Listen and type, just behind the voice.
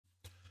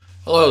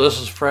Hello, this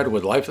is Fred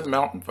with Life of the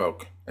Mountain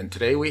Folk, and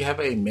today we have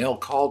a mail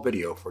call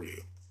video for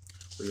you.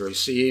 We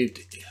received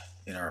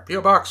in our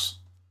P.O. Box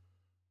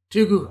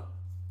 2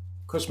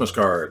 Christmas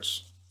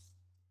cards.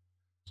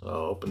 So I'll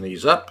open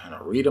these up and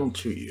I'll read them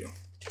to you.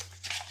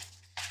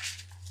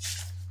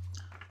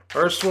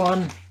 First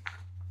one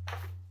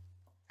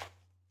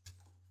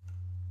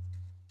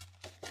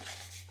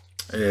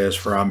is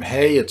from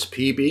Hey, It's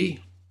PB,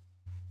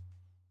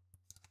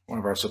 one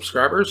of our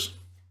subscribers.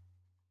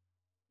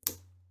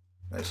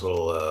 Nice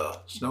little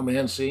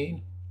snowman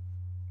scene,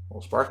 a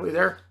little sparkly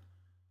there.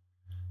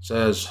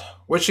 Says,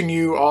 wishing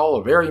you all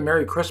a very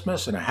Merry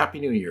Christmas and a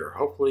Happy New Year.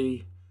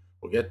 Hopefully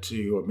we'll get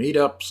to meet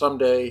up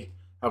someday.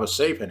 Have a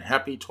safe and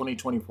happy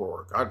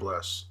 2024. God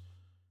bless.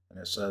 And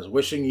it says,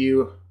 wishing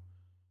you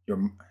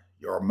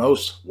your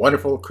most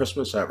wonderful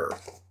Christmas ever.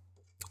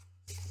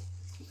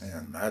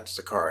 And that's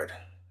the card.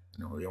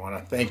 And we want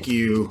to thank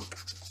you,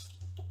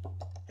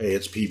 Hey,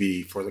 It's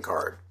PB, for the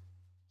card.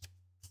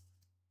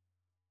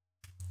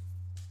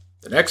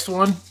 The next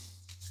one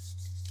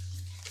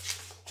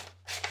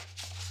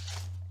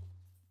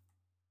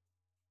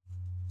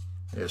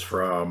is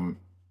from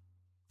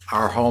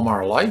Our Home,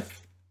 Our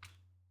Life.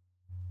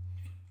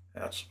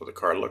 That's what the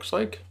card looks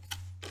like.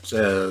 It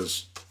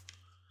says,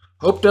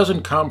 hope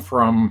doesn't come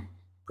from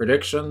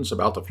predictions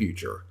about the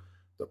future,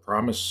 the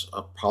promise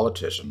of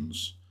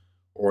politicians,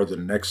 or the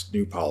next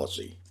new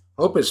policy.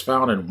 Hope is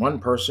found in one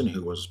person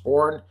who was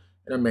born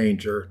in a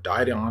manger,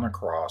 died on a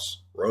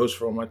cross, rose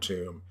from a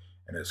tomb,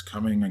 and is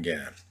coming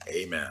again.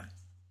 Amen.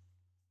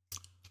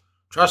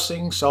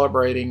 Trusting,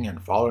 celebrating,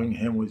 and following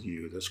him with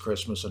you this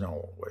Christmas and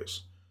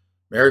always.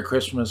 Merry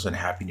Christmas and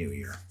Happy New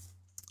Year.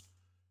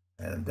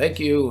 And thank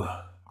you,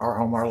 Our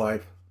Home, Our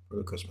Life, for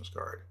the Christmas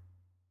card.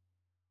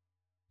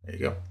 There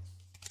you go.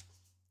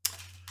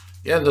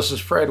 Again, this is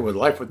Fred with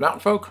Life with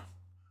Mountain Folk.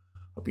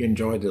 Hope you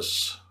enjoyed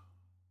this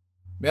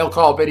mail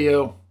call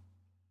video,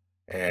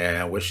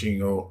 and wishing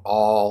you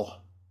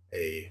all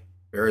a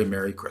very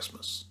Merry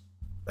Christmas.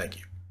 Thank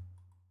you.